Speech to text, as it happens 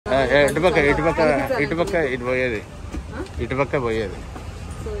ఇటు పోయేది, ఇటుపక్క పోయేది.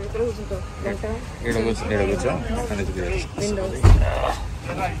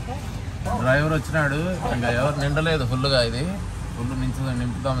 డ్రైవర్ వచ్చినాడు, ఇంకా ఎవరు నిండలేదు ఫుల్గా. ఇది ఫుల్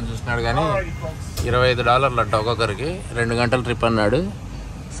నింపుదామని చూసినాడు కానీ $25 అంట ఒక్కొక్కరికి. 2 గంటల ట్రిప్ అన్నాడు.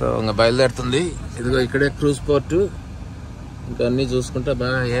 సో ఇంకా బయలుదేరుతుంది. ఇదిగో ఇక్కడే క్రూజ్ పోర్టు. ఇంకా అన్నీ చూసుకుంటే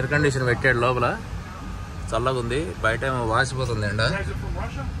బాగా ఎయిర్ కండిషన్ పెట్టాడు లోపల, చల్లగా ఉంది. బయట ఏమో వాసిపోతుంది ఎండ.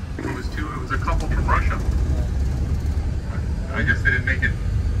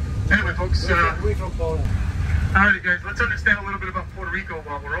 Anyway, folks, alright guys, let's understand a little bit about Puerto Rico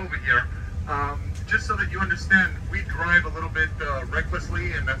while we're over here. Just so that you understand, we drive a little bit recklessly,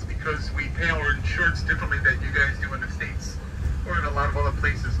 and that's because we pay our insurance differently than you guys do in the States or in a lot of other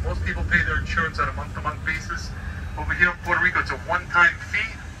places. Most people pay their insurance on a month-to-month basis. Over here in Puerto Rico, it's a one-time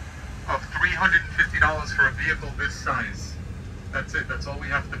fee of $350 for a vehicle this size. That's it. That's all we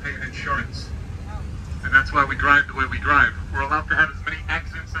have to pay in insurance. And that's why we drive the way we drive. We're allowed to have as many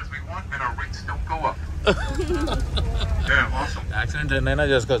accidents as we want, and our rates don't go up. Yeah, awesome. Accident enna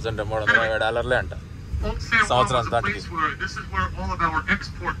chesukochu ante $350 anta. This is where all of our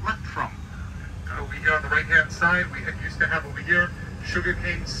export left from. Over here on the right-hand side, we used to have over here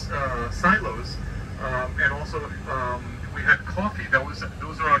sugarcane silos, and also we had coffee.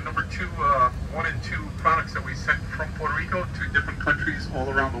 Those are our number 1 and 2 products that we sent from Puerto Rico to different countries all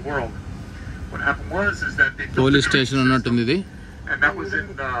around the world. What happened is that they built police station ఉన్నట్టుంది ఇది, and that was in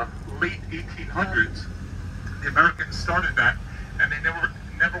the late 1800s. The Americans started that, and they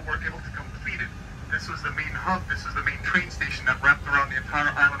never were able to complete it. This was the main hub. This was the main train station that wrapped around the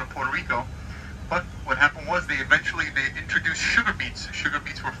entire island of Puerto Rico. But what happened was they introduced sugar beets. Sugar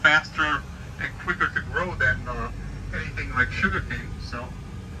beets were faster and quicker to grow than anything like sugarcane. So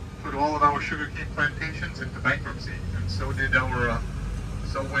put all of our sugarcane plantations into bankruptcy, and so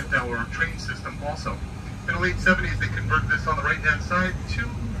went our train system also. In the late 70s, they converted this on the right-hand side to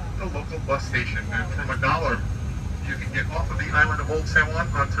the local bus station, and from $1, you can get off of the island of Old San Juan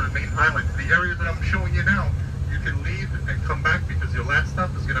onto the main island. The area that I'm showing you now, you can leave and come back because your last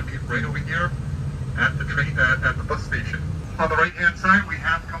stop is going to be right over here at the train at the bus station. On the right-hand side, we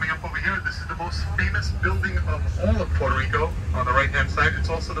have coming up over here, this is the most famous building of all of Puerto Rico. On the right-hand side,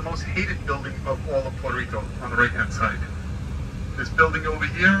 it's also the most hated building of all of Puerto Rico. On the right-hand side, this building over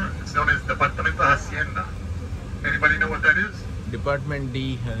here, it's known as Departamento de Hacienda. Anybody know what that is? Department de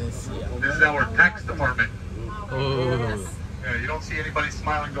Hacienda. This is our tax department. Oh. Yeah, you don't see anybody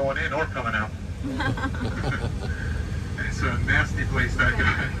smiling going in or coming out. It's a nasty place, that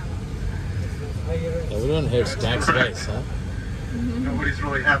guy. Everyone hates tax guys, huh? Nobody's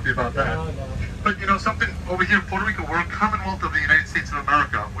really happy about that. But you know something, over here in Puerto Rico, we're a commonwealth of the United States of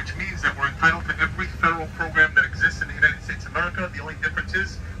America, which means that we're entitled to every federal program that exists in the United States of America. The only difference is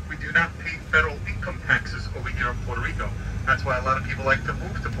we do not pay federal income taxes over here in Puerto Rico. That's why a lot of people like to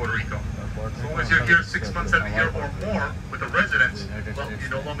move to Puerto Rico. As long as you're here 6 months out of the year or more with a residence, well, you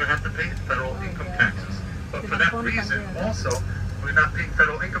no longer have to pay federal income taxes. But for that reason, also, we're not paying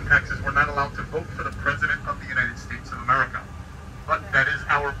federal income taxes. We're not allowed to vote for the President of the United States of America. But that is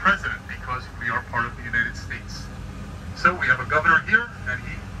our president because we are part of the United States. So we have a governor here, and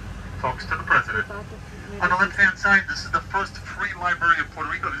he talks to the president. On the left-hand side, this is the first free library of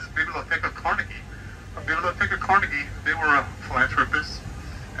Puerto Rico. This is Biblioteca Carnegie. Biblioteca Carnegie, they were a philanthropist,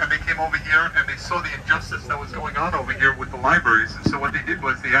 and they came over here and they saw the injustice that was going on over here with the libraries. And so what they did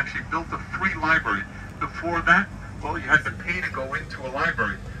was they actually built a free library. Before that, well, you had to pay to go into a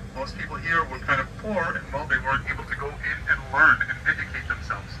library. Most people here were kind of poor, and well, they weren't able to go in and learn and educate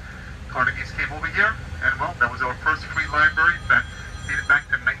themselves. Carnegie's came over here, and well, that was our first free library that dated back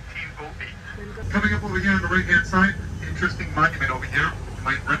to 1908. Coming up over here on the right-hand side, interesting monument over here. You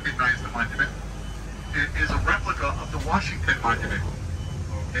might recognize the monument. It is a replica of the Washington Monument.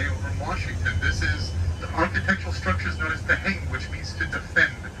 Okay, over in Washington, this is the architectural structure is known as the hang, which means to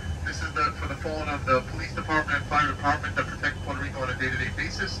defend. This is for the fallen of the police department and fire department that protect Puerto Rico on a day-to-day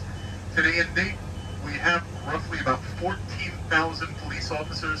basis. Today and date, we have roughly about 14,000 police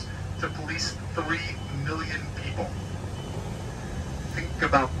officers to police 3 million people. Think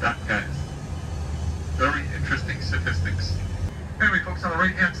about that, guys. Very interesting statistics. Anyway, folks, on the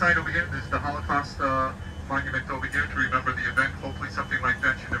right-hand side over here, there's the Holocaust monument over here to remember the event. Hopefully something like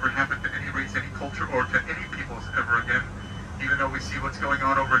that should never happen to any race, any culture, or to any peoples ever again. Even though we see what's going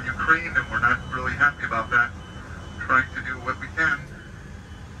on over in Ukraine, and we're not really happy about that, trying to do what we can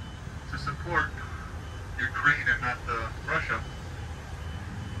to support Ukraine and not Russia.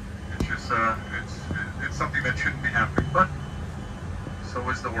 It's just, it's something that shouldn't be happening, but so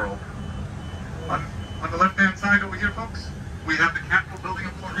is the world. On the left-hand side over here, folks, we have the Capitol building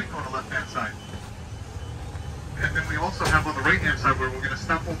of Puerto Rico. On right-hand side where we're going to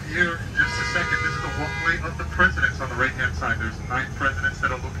stop over here in just a second. This is the walkway of the presidents on the right-hand side. There's 9 presidents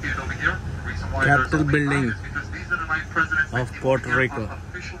that are located over here. The reason why Capitol there's only building 9 is because these are the 9 presidents of that Puerto came Rico. on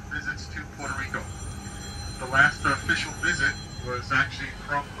official visits to Puerto Rico. The last official visit was actually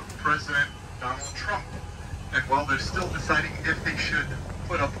from President Donald Trump. And while they're still deciding if they should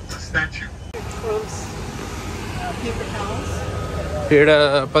put up a statue. Paper towels. ఇక్కడ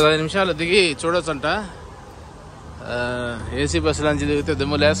 15 నిమిషాలు దిగి చూడొచ్చంట. AC bus నుంచి దిగితే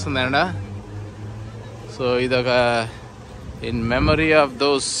దుమ్ము లేస్తుంది అండ. So ఇదొక in memory of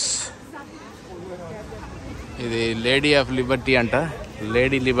those. ఇది లేడీ ఆఫ్ లిబర్టీ అంట,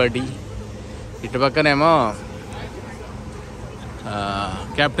 లేడీ లిబర్టీ. ఇటు పక్కనేమో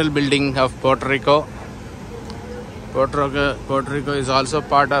capital building of Puerto Rico. Puerto Rico is also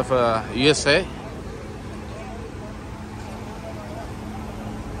part of USA.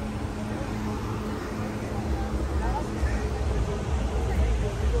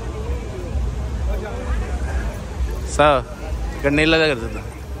 So ఇక్కడ నీళ్ళ దగ్గర చూద్దాం.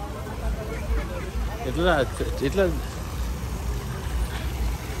 ఇట్లా ఇట్లా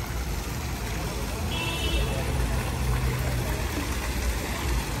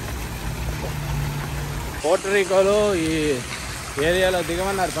పోర్టరీకోలో ఈ ఏరియాలో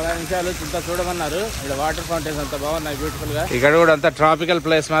దిగమన్నారు, 15 నిమిషాలు చుట్టూ చూడమన్నారు. ఇక్కడ వాటర్ ఫౌంటైన్స్ అంతా బాగున్నాయి, బ్యూటిఫుల్గా. ఇక్కడ కూడా అంతా ట్రాపికల్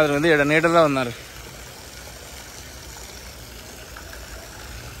ప్లేస్ మాదిరి ఉంది. ఇక్కడ నీడలో ఉన్నారు.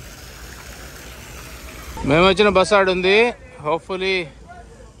 మేము వచ్చిన బస్సు ఆడుంది, హోప్ఫుల్లీ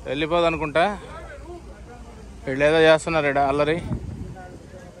వెళ్ళిపోదు అనుకుంటా. వీళ్ళు ఏదో చేస్తున్నారు ఇక్కడ అల్లరి.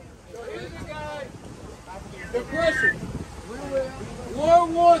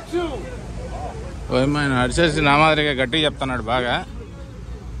 ఆయన అరిచేసి నా మాదిరిగా గట్టిగా చెప్తున్నాడు బాగా.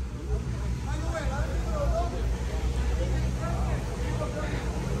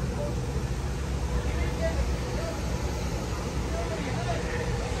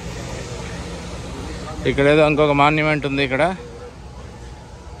 ఇక్కడ ఏదో ఇంకొక మాన్యుమెంట్ ఉంది.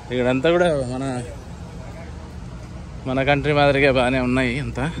 ఇక్కడంతా కూడా మన కంట్రీ మాదిరిగా బాగానే ఉన్నాయి.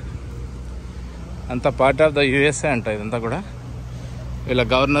 అంతా పార్ట్ ఆఫ్ ద యుఎస్ఏ అంట. ఇదంతా కూడా వీళ్ళ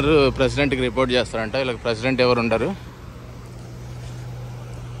గవర్నర్ ప్రెసిడెంట్కి రిపోర్ట్ చేస్తారంట. వీళ్ళకి ప్రెసిడెంట్ ఎవరు ఉండరు.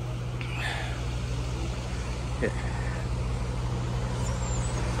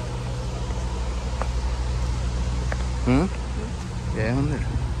 ఏముంది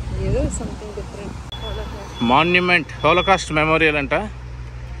మాన్యుమెంట్, హోలోకాస్ట్ మెమోరియల్ అంట.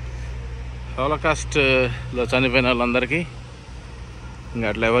 హోలోకాస్ట్లో చనిపోయిన వాళ్ళందరికీ, ఇంకా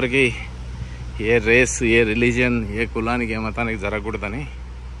అట్లా ఎవరికి ఏ రేస్, ఏ రిలీజియన్, ఏ కులానికి, ఏ మతానికి జరగకూడదని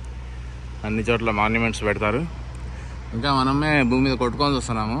అన్ని చోట్ల మాన్యుమెంట్స్ పెడతారు. ఇంకా మనమే భూమి మీద కొట్టుకొని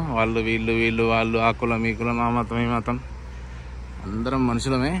వస్తున్నాము. వాళ్ళు వీళ్ళు వాళ్ళు, ఆ కులం ఈ కులం, ఆ మతం ఈ మతం, అందరం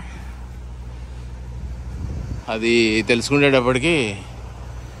మనుషులమే. అది తెలుసుకునేటప్పటికి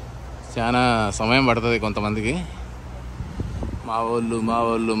చాలా సమయం పడుతుంది కొంతమందికి. మా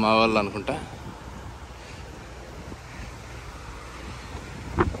వాళ్ళు అనుకుంటా.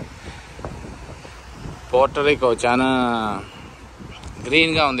 పోర్టరీకో చాలా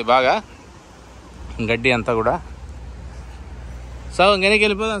గ్రీన్గా ఉంది, బాగా గడ్డి అంతా కూడా. సో ఇంకెనికి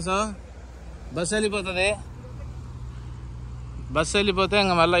వెళ్ళిపోదాం. సో బస్సు వెళ్ళిపోతుంది. బస్సు వెళ్ళిపోతే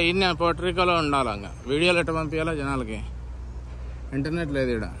ఇంకా మళ్ళీ ఈయన పోర్టరీకోలో ఉండాలి. ఇంకా వీడియోలు ఎట్ట పంపించాలో జనాలకి. ఇంటర్నెట్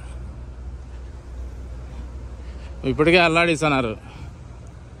లేదు ఇక్కడ. ఇప్పటికే అల్లాడిస్తున్నారు.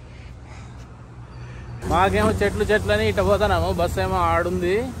 మాకేమో చెట్లు అని ఇట్ట పోతున్నాము. బస్సు ఏమో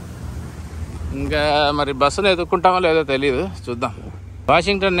ఆడుంది. ఇంకా మరి బస్సులు ఎదుర్కొంటామో లేదో తెలియదు, చూద్దాం.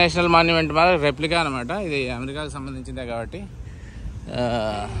 వాషింగ్టన్ నేషనల్ మాన్యుమెంట్ మాత్రం రెప్లికా అనమాట. ఇది అమెరికాకు సంబంధించిందే కాబట్టి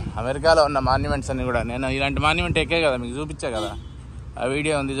అమెరికాలో ఉన్న మాన్యుమెంట్స్ అన్నీ కూడా నేను ఇలాంటి మాన్యుమెంట్ ఎక్కే కదా మీకు చూపించా కదా, ఆ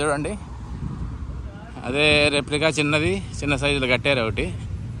వీడియో ఉంది చూడండి. అదే రెప్లికా, చిన్న సైజులో కట్టారు ఒకటి.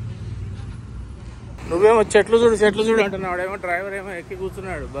 నువ్వేమో చెట్లు చూడు అంటున్నావు. వాడేమో డ్రైవర్ ఏమో ఎక్కి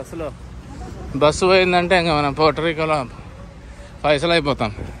కూర్చున్నాడు బస్సులో. బస్సు పోయిందంటే ఇంకా మనం పోర్టరీకోలో పైసలు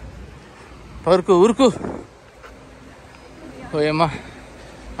అయిపోతాం. ఊరుకు పోయేమ్మా.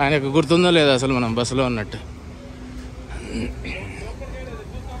 ఆయనకు గుర్తుందో లేదో అసలు మనం బస్సులో ఉన్నట్టు.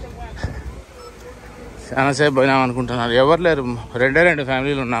 చాలాసేపు పోయినాం అనుకుంటున్నారు. ఎవరు లేరు, 2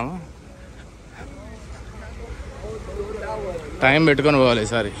 ఫ్యామిలీలు ఉన్నాము. టైం పెట్టుకొని పోవాలి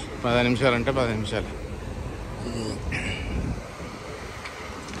ఈసారి. 10 నిమిషాలు అంటే 10 నిమిషాలు.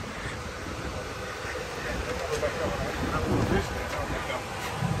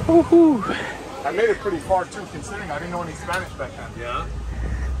 I made it pretty far too, considering I didn't know any Spanish back then. Yeah.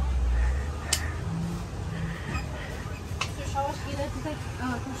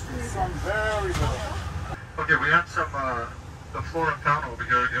 Some very little. Okay, we have some the flora and fauna over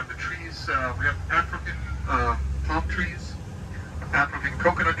here. You have the trees. We have African palm trees.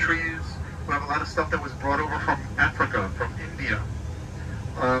 stuff that was brought over from Africa, from India.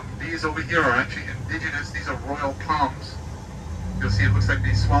 These over here are actually indigenous. These are royal palms. You'll see it looks like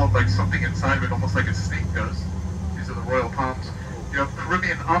they swallowed like something inside of it, almost like a snake does. These are the royal palms. You have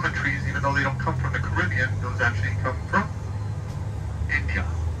Caribbean almond trees, even though they don't come from the Caribbean, those actually come from India.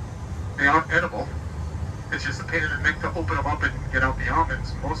 They aren't edible. It's just a pain in the neck to open them up and get out the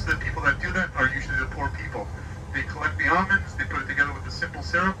almonds. Most of the people that do that are usually the poor people. They collect the almonds, they put it together with the simple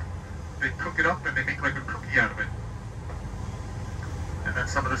syrup, they cook it up, and they make like a cookie out of it. And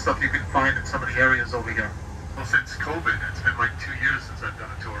that's some of the stuff you can find in some of the areas over here. Well, since COVID, it's been like 2 years since I've done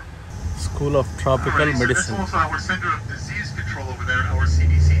a tour. School of Tropical Alrighty, Medicine. So that's also our Center of Disease Control over there, our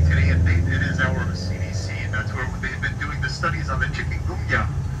CDC today, and it is our CDC. That's where they've been doing the studies on the chikungunya,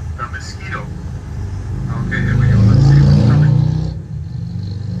 the mosquito. Okay, here we go. Let's see what's coming.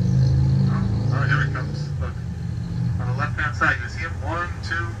 Oh, here it comes. Look, on the left-hand side, you see him? 1,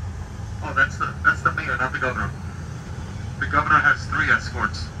 2. Oh, that's the mayor, not the governor. The governor has 3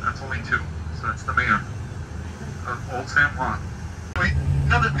 escorts. That's only 2. So that's the mayor of Old San Juan.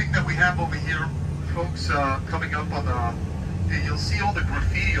 Another thing that we have over here, folks, coming up on the, you'll see all the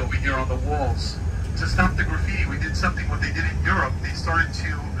graffiti over here on the walls. To stop the graffiti, we did something what they did in Europe. They started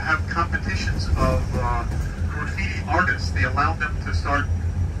to have competitions of graffiti artists. They allowed them to start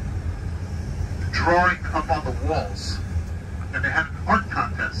drawing up on the walls. And they had an art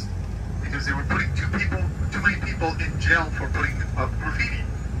contest because they were putting too many people in jail for putting up graffiti.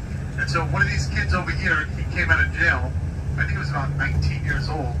 And so one of these kids over here, he came out of jail, I think he was about 19 years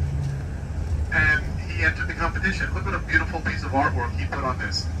old, and he entered the competition. Look what a beautiful piece of artwork he put on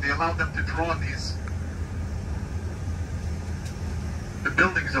this. They allowed them to draw the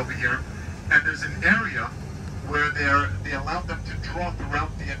buildings over here, and there's an area where they allowed them to draw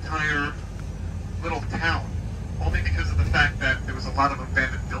throughout the entire little town, only because of the fact that there was a lot of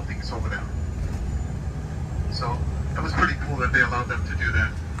abandoned buildings over there. So that was pretty cool that they allowed them to do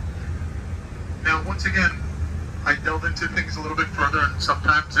that. Now, once again, I delve into things a little bit further, and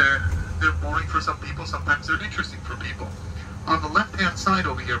sometimes they're boring for some people, sometimes they're interesting for people. On the left-hand side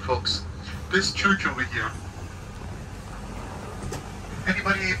over here, folks, this church over here,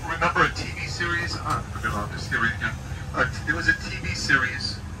 anybody remember a TV series? I forgot about this theory again. It was a TV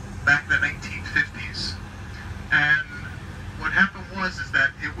series back in the 1950s, and what happened was that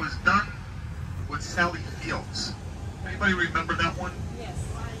it was done with Sally Fields. Anybody remember that one? Yes.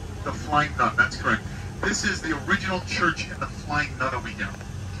 The Flying Nun, that's correct. This is the original church in the Flying Nun over here.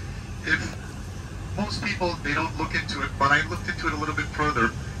 If most people, they don't look into it, but I looked into it a little bit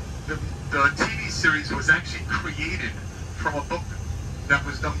further. The TV series was actually created from a book that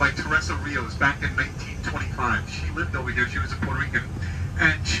was done by Teresa Rios back in 1925. She lived over here, she was a Puerto Rican,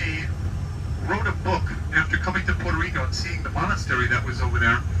 and she wrote a book after coming to Puerto Rico and seeing the monastery that was over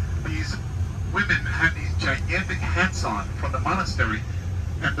there. These women had these gigantic hats on from the monastery,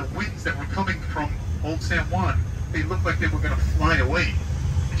 and the winds that were coming from Old San Juan, they looked like they were going to fly away.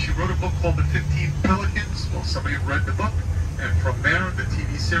 And she wrote a book called The 15 Pelicans. Well, somebody read the book, and from there, the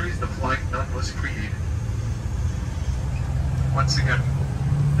TV series, The Flying Nun, was created. Once again,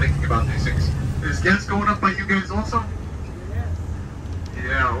 thinking about these things. Is gas going up by you guys also?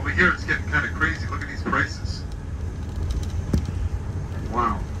 Yeah, over here it's getting kind of crazy. Look at these prices.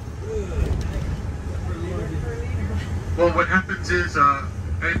 Wow. Well, what happens is,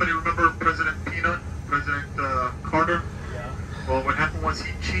 anybody remember President Carter? Yeah. Well, what happened was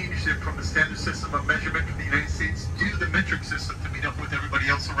he changed it from the standard system of measurement for the United States to the metric system to meet up with everybody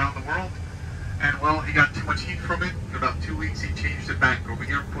else around the world. And well, he got too much heat from it. In about 2 weeks, he changed it back. Over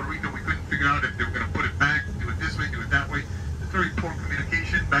here in Puerto Rico, we couldn't figure out if they were going to put it back, do it this way, do it that way. It's very poor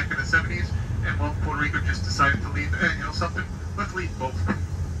communication back in the 70s. And well, Puerto Rico just decided to leave. Hey, you know something? Let's leave both.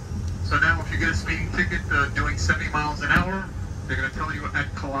 So now if you get a speeding ticket doing 70 miles an hour, they're going to tell you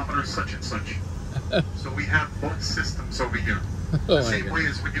at kilometer such and such. So we have both systems over here. The same way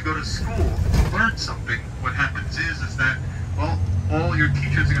as when you go to school to learn something, what happens is that, well, all your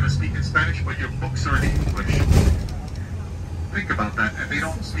teachers are going to speak in Spanish, but your books are in English. Think about that, and they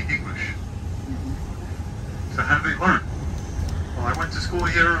don't speak English. So how do they learn? Well, I went to school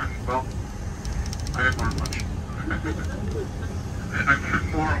here, and well, I didn't learn much. I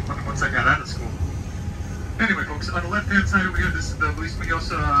learned more once I got out of school. Anyway, folks, on the left-hand side over here, this is the Luis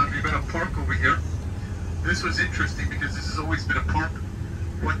Munoz Rivera Park over here. This was interesting because this has always been a park.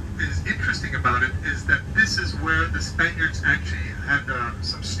 What is interesting about it is that this is where the Spaniards actually had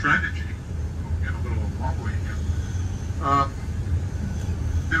some strategy. We'll get a little wobbly here.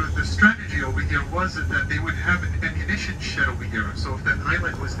 The strategy over here was that they would have an ammunition shed over here. So if that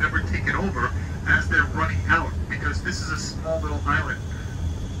island was ever taken over, as they're running out, because this is a small little island,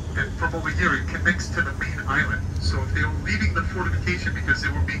 and from over here it connects to the main island. So if they were leaving the fortification because they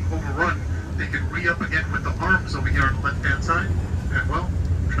were being overrun, they could re-up again with the arms over here on the left-hand side, and well,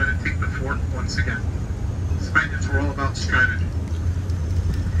 try to take the fort once again. Spaniards were all about strategy.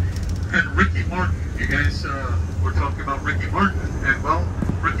 And Ricky Martin, you guys were talking about Ricky Martin, and well,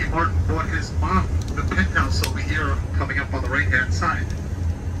 Ricky Martin bought his mom the penthouse over here coming up on the right-hand side.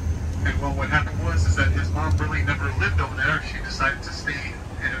 And well, what happened was is that his mom really never lived over there. She decided to stay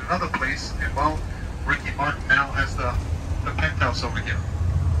in another place, and well, Ricky Martin now has the penthouse over here.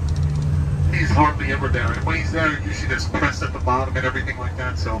 He's hardly ever there, and when he's there, usually there's press at the bottom and everything like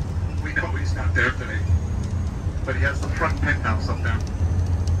that, so we know he's not there today. But he has the front penthouse up there.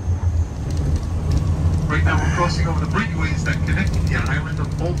 Right now we're crossing over the bridgeways that connect the island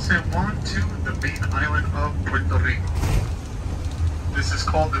of Old San Juan to the main island of Puerto Rico. This is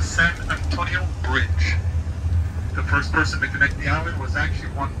called the San Antonio Bridge. The first person to connect the island was actually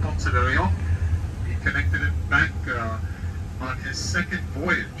Juan Ponce de Leon. He connected it back on his second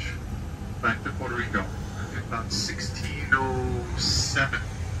voyage back to Puerto Rico in about 1607.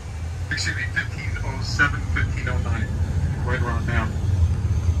 Excuse me, 1507, 1509, right around now.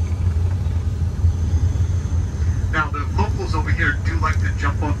 Now the locals over here do like to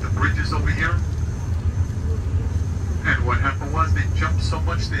jump off the bridges over here. And what happened was they jumped so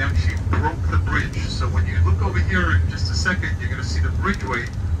much they actually broke the bridge. So when you look over here in just a second, you're going to see the bridgeway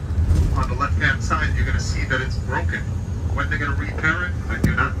on the left-hand side. You're going to see that it's broken. When they're going to repair it, I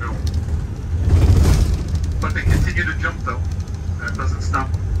do not know. But they continue to jump though. That doesn't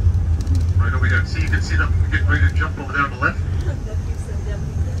stop them. Right over here. See, you can see them getting ready to jump over there on the left.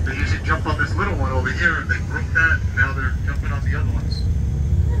 They usually jump on this little one over here, and they broke that, and now they're jumping on the other ones.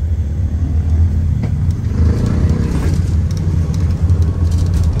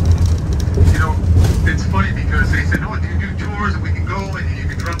 You know, it's funny because they said, "Oh, do you do tours and we can go and you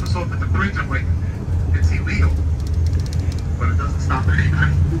can drop us off at the bridge?" I'm like, it's illegal, but it doesn't stop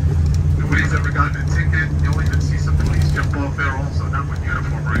anybody. Nobody's ever gotten a ticket. You'll even see some police jump off there also, not with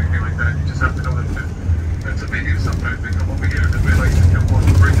uniform or anything like that. You just have to know that that's what they do sometimes. They come over here and they like to jump off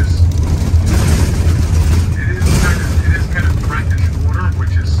the bridges. It is kind of brackish water,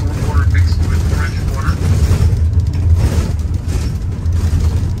 which is salt water mixed with fresh water.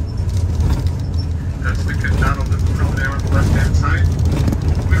 That's the Canal de Bruno there on the left-hand side.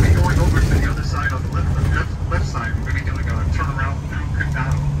 We're going to be going over to the other side on the left side. We're going to be doing a turnaround through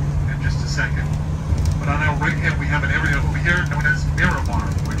Canal in just a second. But on our right hand, we have an area over here known as Miramar,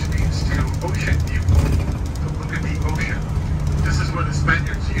 which means to ocean view. So look at the ocean. This is where the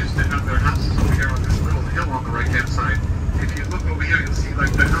Spaniards used to have their houses over here on this little hill on the right-hand side. If you look over here, you'll see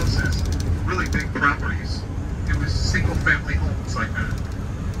like the houses, really big properties. It was single-family homes like that.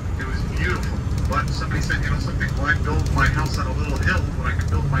 It was beautiful. But somebody said, you know something, why build my house on a little hill when I can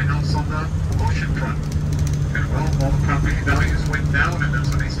build my house on the ocean front? And well, all the property values went down, and that's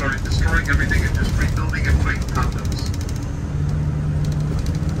when they started destroying everything and just rebuilding and putting condos.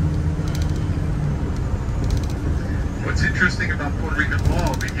 What's interesting about Puerto Rican law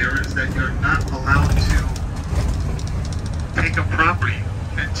over here is that you're not allowed to take a property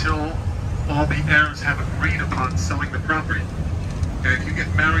until all the heirs have agreed upon selling the property. And if you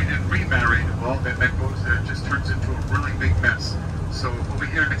get married and remarried, well, then that just turns into a really big mess. So over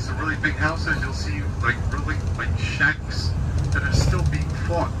here next to really big houses, you'll see like really like shacks that are still being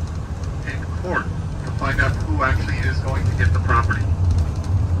fought in court to find out who actually is going to get the property.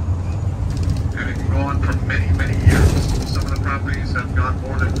 And it can go on for many, many years. Some of the properties have gone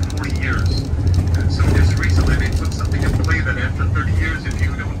more than 40 years. And so just recently they put something in play that after 30 years, if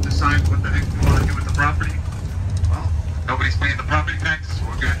you don't decide what the heck you want to do with the property, well, nobody's paying the property tax, so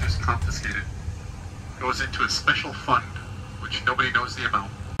we're going to just confiscate it. It goes into a special fund, which nobody knows the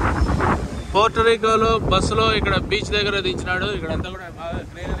amount. Porto రికోలో బస్సులో ఇక్కడ beach దగ్గర దించినాడు. ఇక్కడ అంతా కూడా బాగా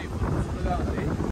greenery ఫుల్గా ఉంది.